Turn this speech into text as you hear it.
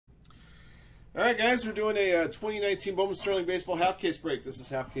All right, guys, we're doing a 2019 Bowman Sterling Baseball half case break. This is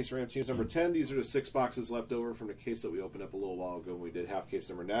half case Ram Teams number 10. These are the 6 boxes left over from the case that we opened up a little while ago when we did half case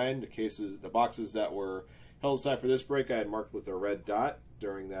number 9. The boxes that were held aside for this break, I had marked with a red dot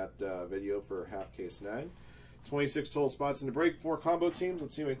during that video for half case 9. 26 total spots in the break, 4 combo teams.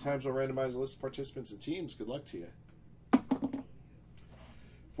 Let's see how many times we'll randomize the list of participants and teams. Good luck to you.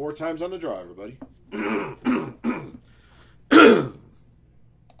 4 times on the draw, everybody.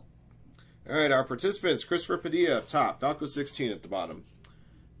 All right, our participants, Christopher Padilla up top, Falco 16 at the bottom.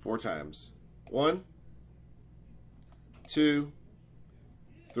 4 times. 1, 2,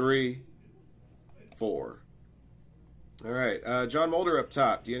 3, 4. All right, John Mulder up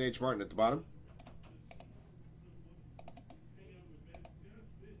top, DNH Martin at the bottom.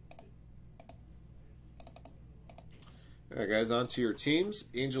 All right, guys, on to your teams.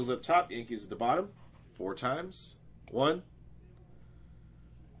 Angels up top, Yankees at the bottom. 4 times. 1,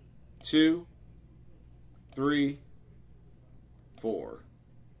 2, 3, 4.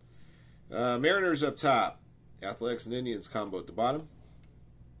 Mariners up top. Athletics and Indians combo at the bottom.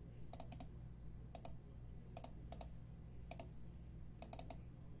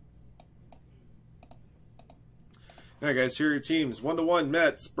 All right, guys, here are your teams. 1-1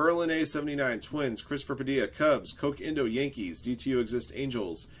 Mets, Berlin A79, Twins, Christopher Padilla, Cubs, Coke Indo, Yankees, DTU Exist,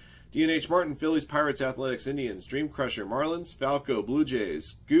 Angels, DNH Martin, Phillies, Pirates, Athletics, Indians, Dream Crusher, Marlins, Falco, Blue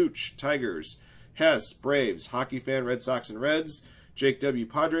Jays, Gooch, Tigers, Hess, Braves, Hockey Fan, Red Sox and Reds, Jake W,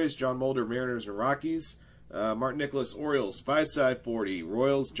 Padres, John Mulder, Mariners and Rockies, Martin Nicholas, Orioles, Five-Side 40,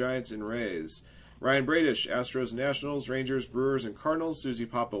 Royals, Giants and Rays, Ryan Bradish, Astros and Nationals, Rangers, Brewers and Cardinals, Susie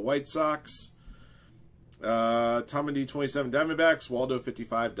Papa, White Sox, Tom and D 27 Diamondbacks, Waldo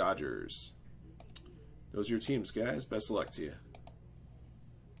 55 Dodgers. Those are your teams, guys. Best of luck to you.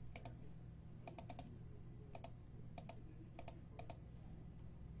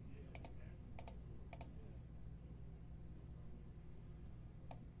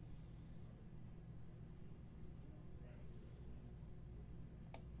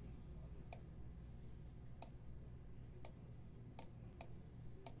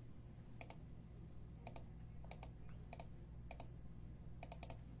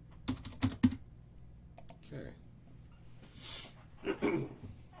 Okay.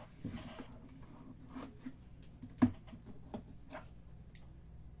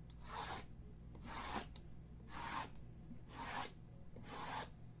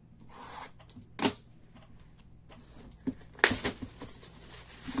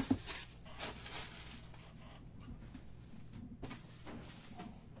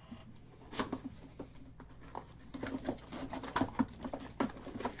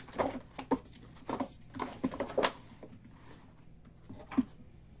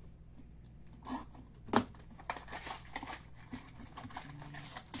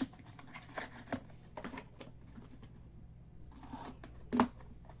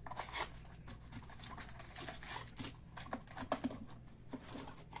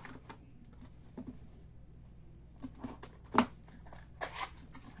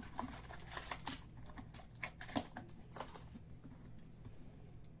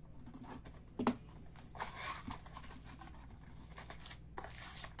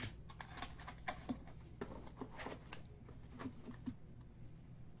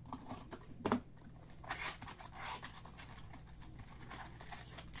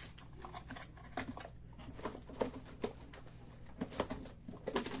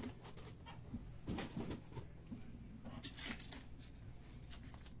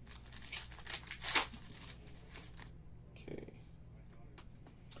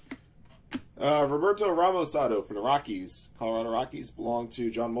 Roberto Ramos auto for the Rockies. Colorado Rockies belong to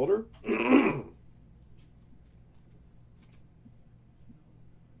John Mulder.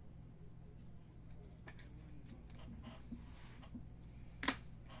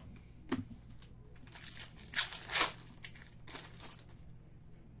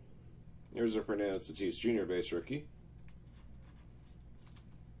 Here's a Fernando Tatis Jr. base rookie.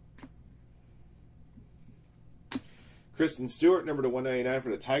 Kristen Stewart, number to 199 for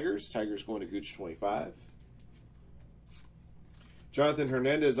the Tigers. Tigers going to Gooch 25. Jonathan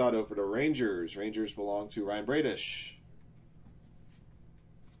Hernandez auto for the Rangers. Rangers belong to Ryan Bradish.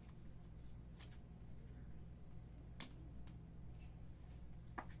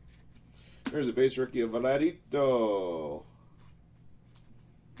 There's a base rookie of Valerito.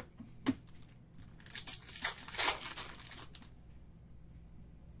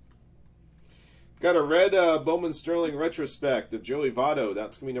 Got a red Bowman Sterling retrospect of Joey Votto.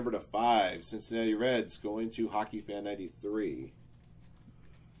 That's going to be number /5. Cincinnati Reds going to Hockey Fan 93.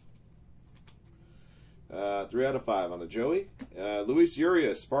 3 out of 5 on a Joey. Luis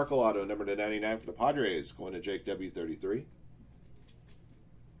Urias, Sparkle Auto, number to 99 for the Padres, going to Jake W33.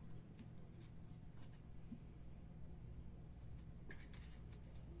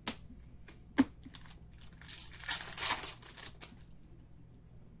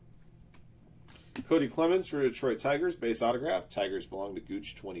 Cody Clemens for Detroit Tigers, base autograph. Tigers belong to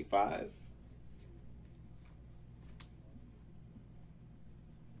Gooch 25.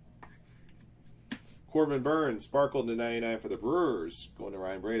 Corbin Burns, sparkled to 99 for the Brewers, going to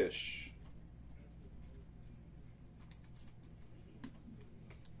Ryan Bradish.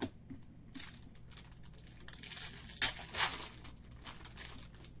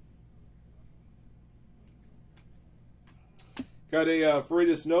 Got a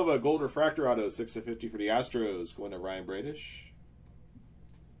Freitas Nova Gold Refractor Auto, 6 of 50 for the Astros, going to Ryan Bradish.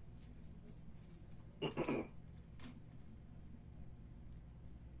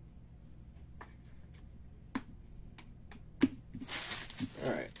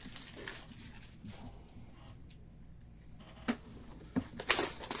 All right.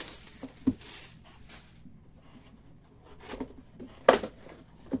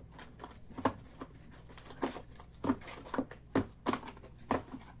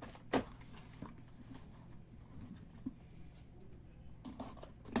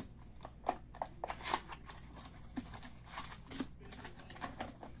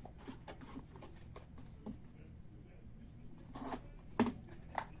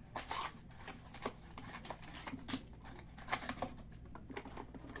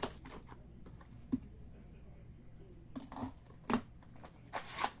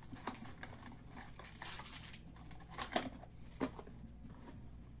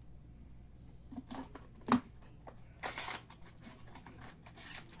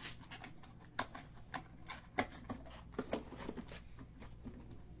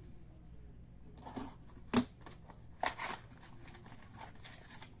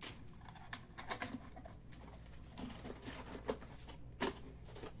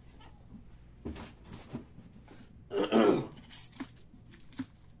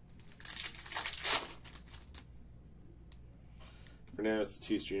 Fernando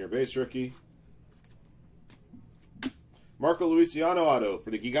Tatis Jr. base rookie. Marco Luciano auto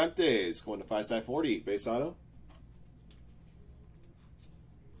for the Gigantes, going to 5/40 base auto.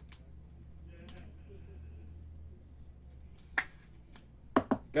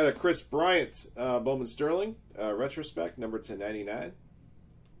 Got a Chris Bryant Bowman Sterling retrospect, number 1099.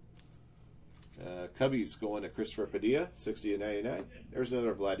 Cubbies going to Christopher Padilla, 60 of 99. There's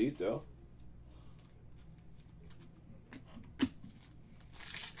another Vladito.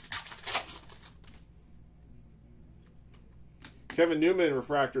 Kevin Newman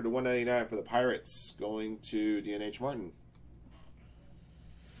refractor to 199 for the Pirates, going to DNH Martin.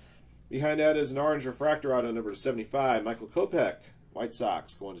 Behind that is an orange refractor auto, number 75, Michael Kopech, White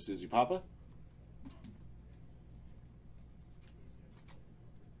Sox, going to Susie Papa.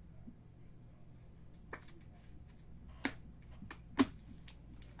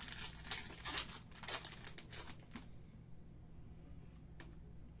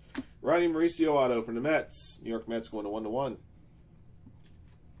 Ronnie Mauricio auto from the Mets. New York Mets going to 1/1.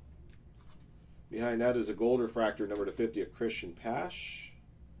 Behind that is a gold refractor, number to 50, of Christian Pash.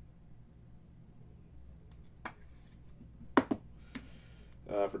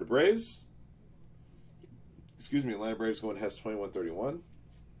 For the Braves, Atlanta Braves going to Hess 2131.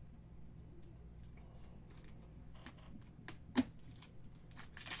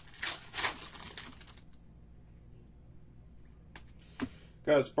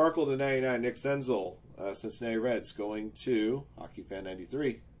 Got a sparkle to 99, Nick Senzel, Cincinnati Reds, going to Hockey Fan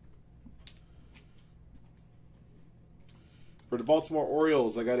 93. For the Baltimore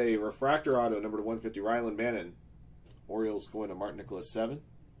Orioles, I got a refractor auto, number to 150, Rylan Bannon. Orioles going to Martin Nicholas 7,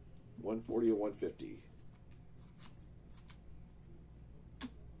 140 or 150.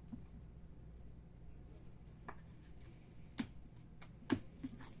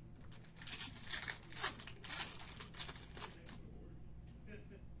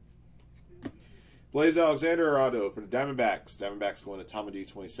 Blaze Alexander auto for the Diamondbacks. Diamondbacks going to Tommy D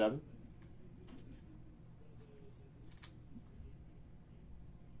 27.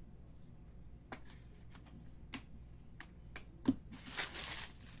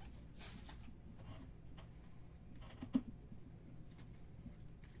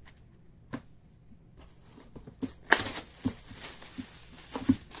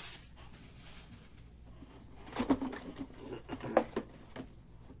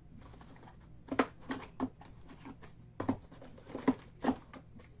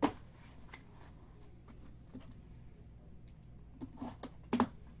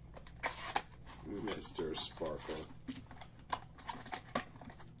 Mr. Sparkle.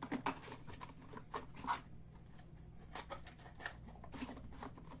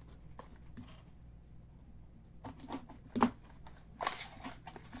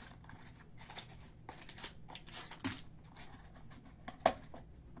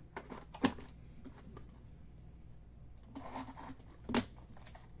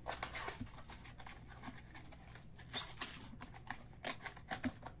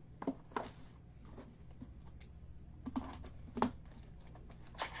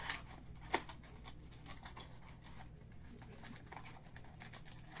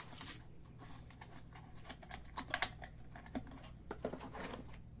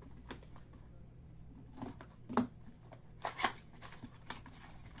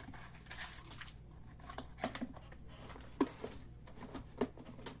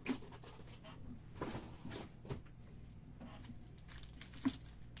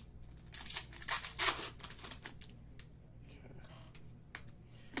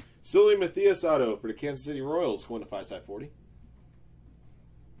 Silly Matthias auto for the Kansas City Royals, going to 5/40.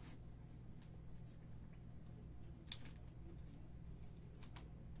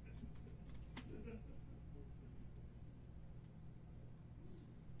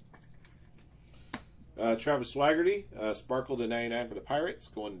 Travis Swaggerty, Sparkle to 99 for the Pirates,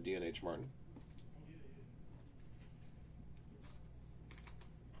 going to D&H Martin.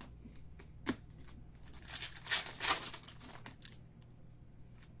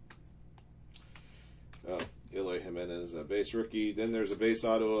 Eloy Jimenez, a base rookie. Then there's a base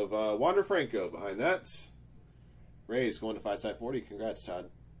auto of Wander Franco behind that. Rays going to 5/40. Congrats, Todd.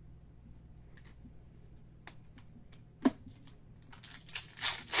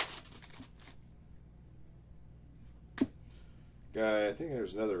 I think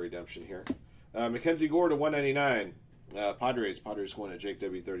there's another redemption here. Mackenzie Gore to 199. Padres going to Jake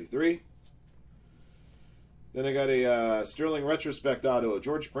W33. Then I got a Sterling Retrospect auto,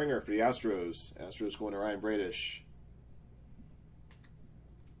 George Springer for the Astros. Astros going to Ryan Bradish.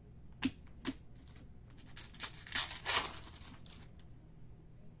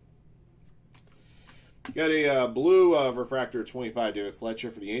 Got a blue refractor 25, David Fletcher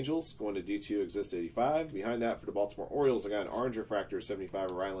for the Angels, going to D2 Exist 85. Behind that for the Baltimore Orioles, I got an orange refractor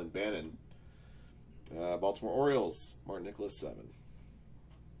 75 of Ryland Bannon. Baltimore Orioles, Martin Nicholas 7.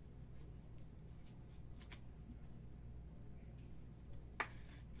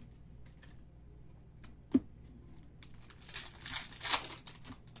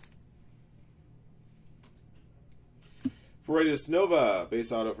 Freudis Nova,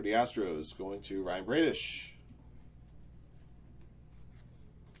 base auto for the Astros, going to Ryan Bradish.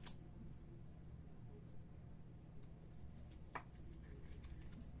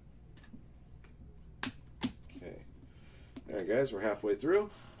 Okay. All right, guys, we're halfway through.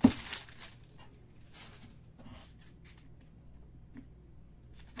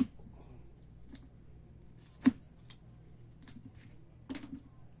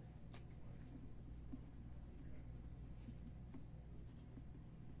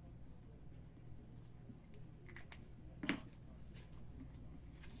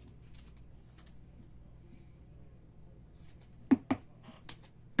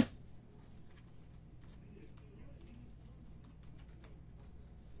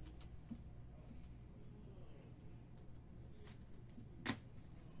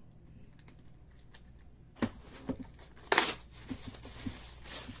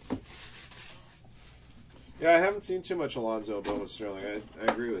 Yeah, I haven't seen too much Alonzo Bowman Sterling.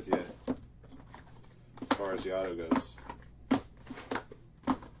 I agree with you as far as the auto goes.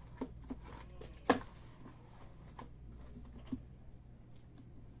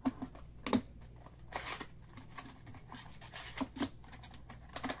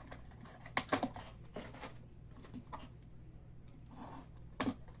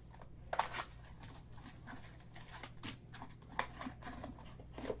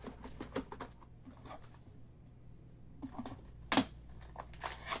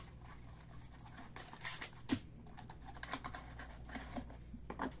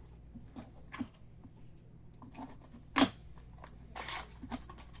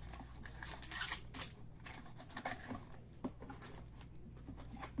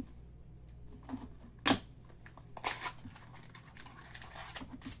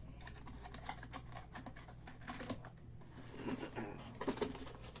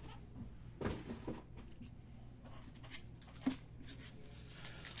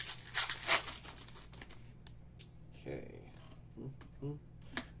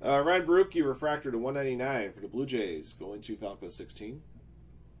 Ryan Barucki, refractor to 199 for the Blue Jays, going to Falco 16.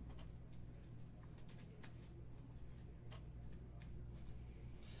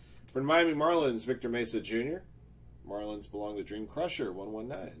 For the Miami Marlins, Victor Mesa Jr. Marlins belong to Dream Crusher,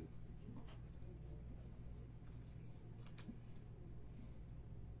 119.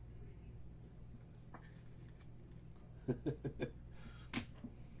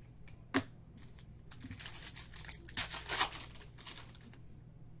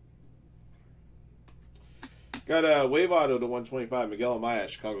 Got a wave auto to 125. Miguel Amaya,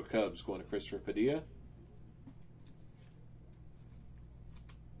 Chicago Cubs, going to Christopher Padilla.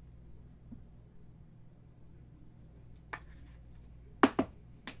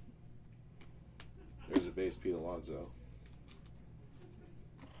 There's a base Pete Alonso.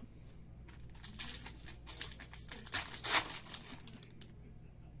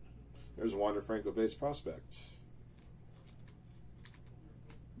 There's a Wander Franco base prospect.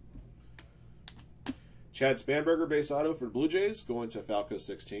 Chad Spanberger base auto for the Blue Jays, going to Falco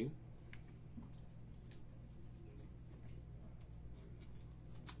 16.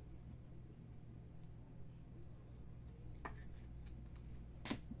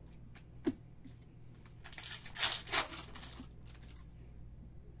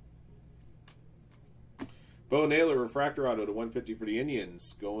 Bo Naylor refractor auto to 150 for the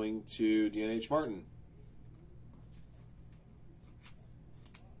Indians, going to DNH Martin.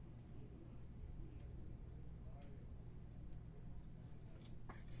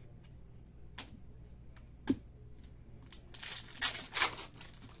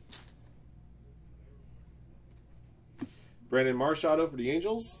 Brandon Marsh auto for the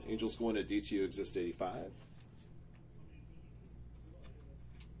Angels. Angels going to DTU Exist 85.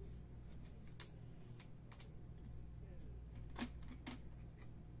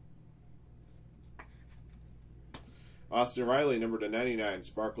 Austin Riley, number to 99,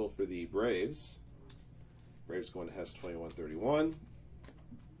 Sparkle for the Braves. Braves going to Hess 2131.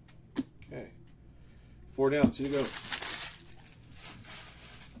 Okay. 4 down, 2 to go.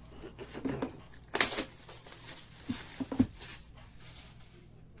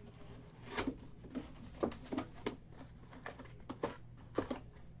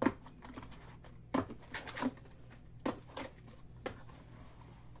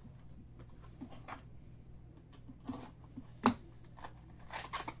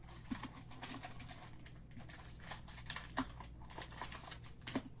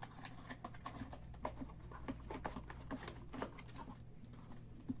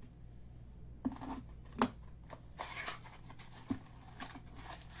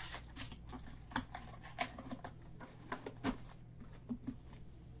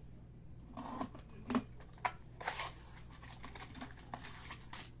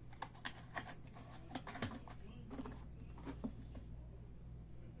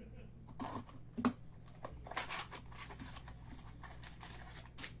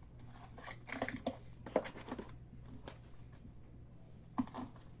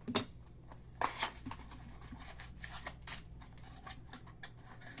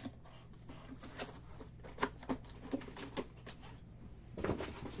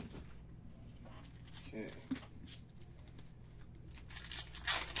 Okay.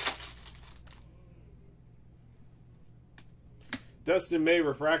 Dustin May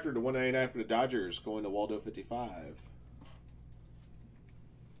refractor to 199 for the Dodgers, going to Waldo 55.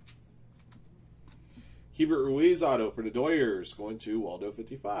 Hubert Ruiz auto for the Doyers, going to Waldo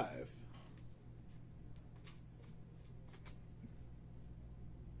 55.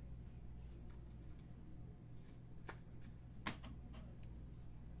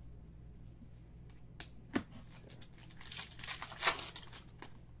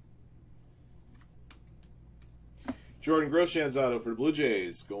 Jordan Groshans auto for the Blue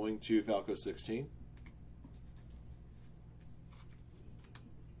Jays, going to Falco 16.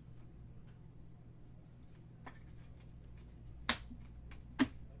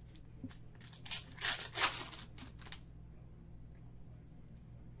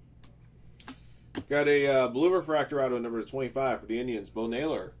 Got a blue refractor auto number 25 for the Indians, Bo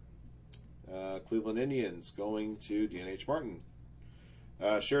Naylor. Cleveland Indians, going to DNH Martin.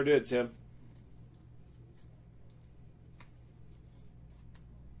 Sure did, Tim.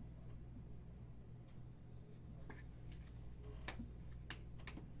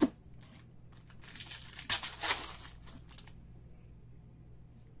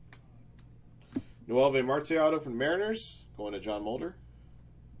 Noelve Marte auto from the Mariners, going to John Mulder.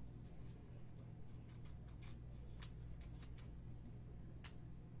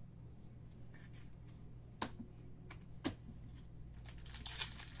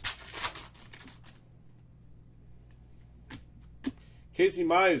 Casey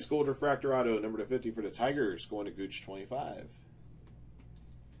Mize, gold refractor auto, number to 50 for the Tigers, going to Gooch 25.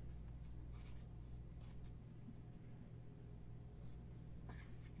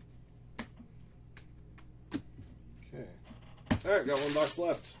 Alright, got one box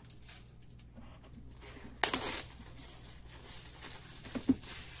left.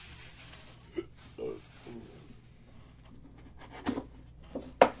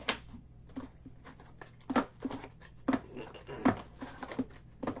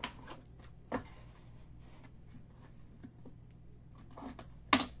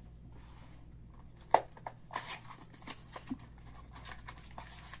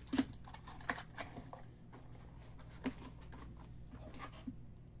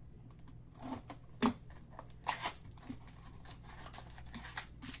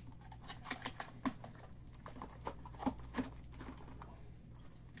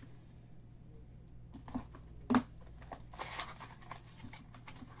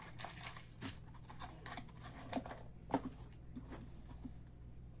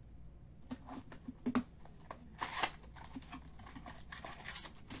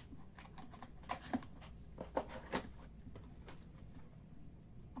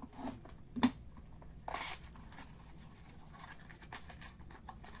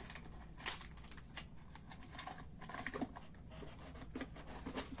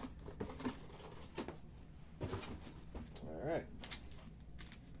 Alright.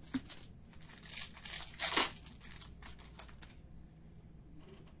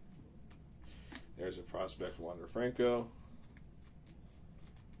 There's a prospect, Wander Franco.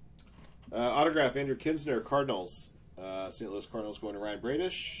 Autograph, Andrew Kinsner, Cardinals. St. Louis Cardinals going to Ryan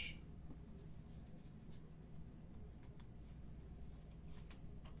Bradish.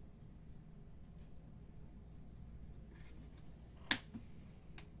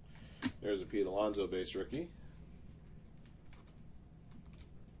 There's a Pete Alonso base rookie.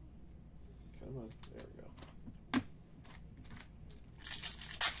 Come on, there we go.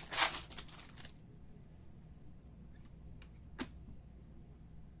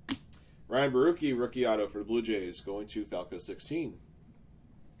 Ryan Barucki, rookie auto for the Blue Jays, going to Falco 16.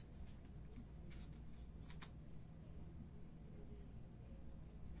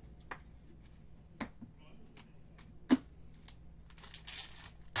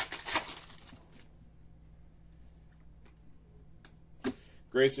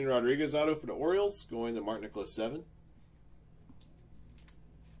 Grayson Rodriguez auto for the Orioles, going to Mark Nicholas 7.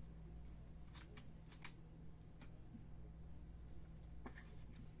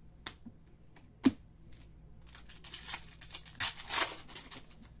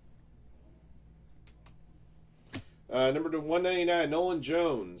 Number 199, Nolan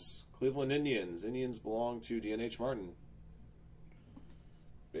Jones, Cleveland Indians. Indians belong to DNH Martin.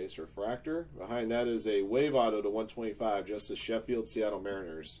 Base refractor. Behind that is a wave auto to 125, Justice Sheffield, Seattle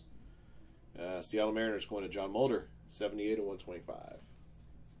Mariners. Seattle Mariners going to John Mulder, 78 and 125.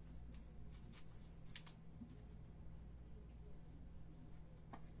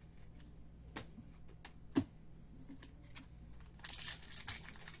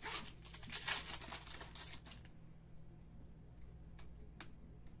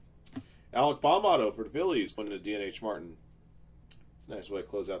 Alec Baum auto for the Phillies, going to DNH Martin. It's a nice way to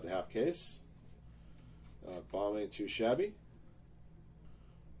close out the half case. Baum ain't too shabby.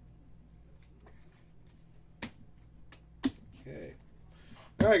 Okay.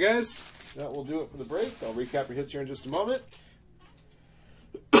 All right, guys. That will do it for the break. I'll recap your hits here in just a moment.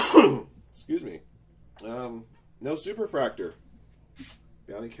 Excuse me. No Superfractor.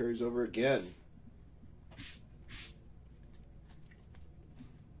 Bounty carries over again.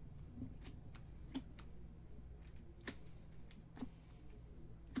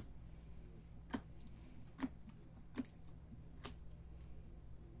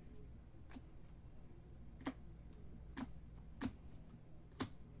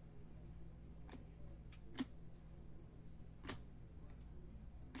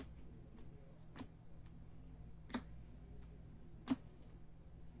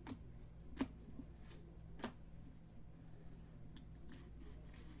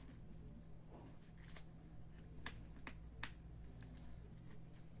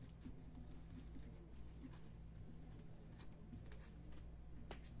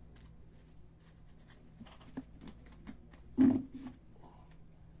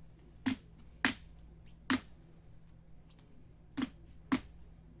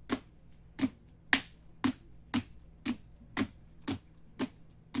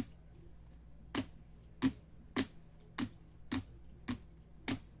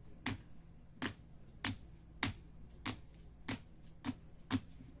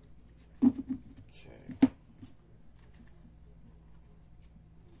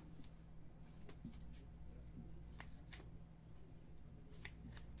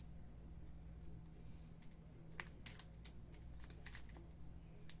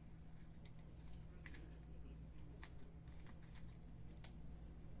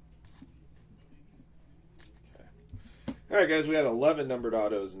 All right, guys, we had 11 numbered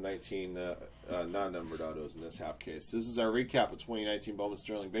autos and 19 non-numbered autos in this half case. This is our recap of 2019 Bowman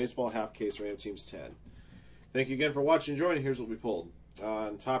Sterling Baseball, half case Ram Teams 10. Thank you again for watching and joining. Here's what we pulled.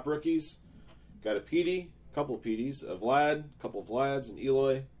 On top rookies, got a Petey, a couple of Peteys, a Vlad, a couple of Vlads, an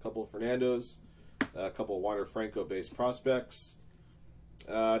Eloy, a couple of Fernandos, a couple of Wander Franco-based prospects.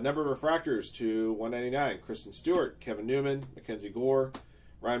 Number of refractors to 199, Kristen Stewart, Kevin Newman, Mackenzie Gore,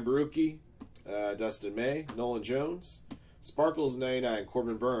 Ryan Barucki, Dustin May, Nolan Jones. Sparkles 99,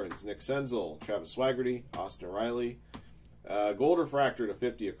 Corbin Burns, Nick Senzel, Travis Swaggerty, Austin O'Reilly. Gold refractor to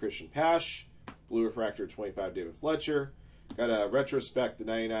 50 of Christian Pash. Blue refractor 25, David Fletcher. Got a retrospect to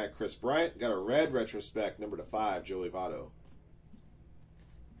 99, Chris Bryant. Got a red retrospect number to 5, Joey Votto.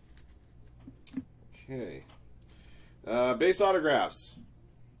 Okay. Base autographs.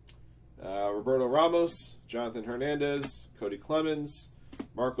 Roberto Ramos, Jonathan Hernandez, Cody Clemens,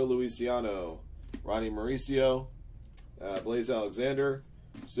 Marco Luciano, Ronnie Mauricio, Blaze Alexander,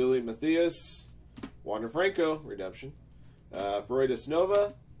 Sully Matthias, Wander Franco, redemption, Freudis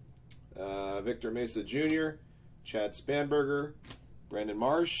Nova, Victor Mesa Jr., Chad Spanberger, Brandon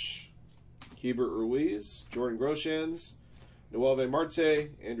Marsh, Keibert Ruiz, Jordan Groshans, Noelve Marte,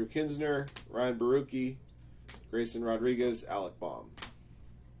 Andrew Kinsner, Ryan Barucki, Grayson Rodriguez, Alec Baum.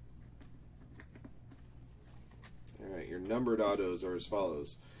 All right, your numbered autos are as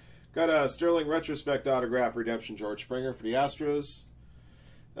follows. Got a Sterling retrospect autograph redemption, George Springer for the Astros.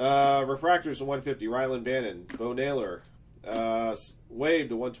 Refractors to 150, Rylan Bannon, Bo Naylor. Wave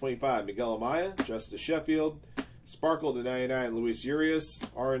to 125, Miguel Amaya, Justice Sheffield. Sparkle to 99, Luis Urias.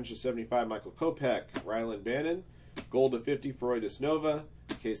 Orange to 75, Michael Kopech, Rylan Bannon. Gold to 50, Freudis Nova,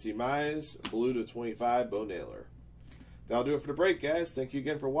 Casey Mize. Blue to 25, Bo Naylor. That'll do it for the break, guys. Thank you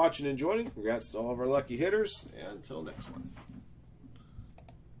again for watching and joining. Congrats to all of our lucky hitters, and until next one.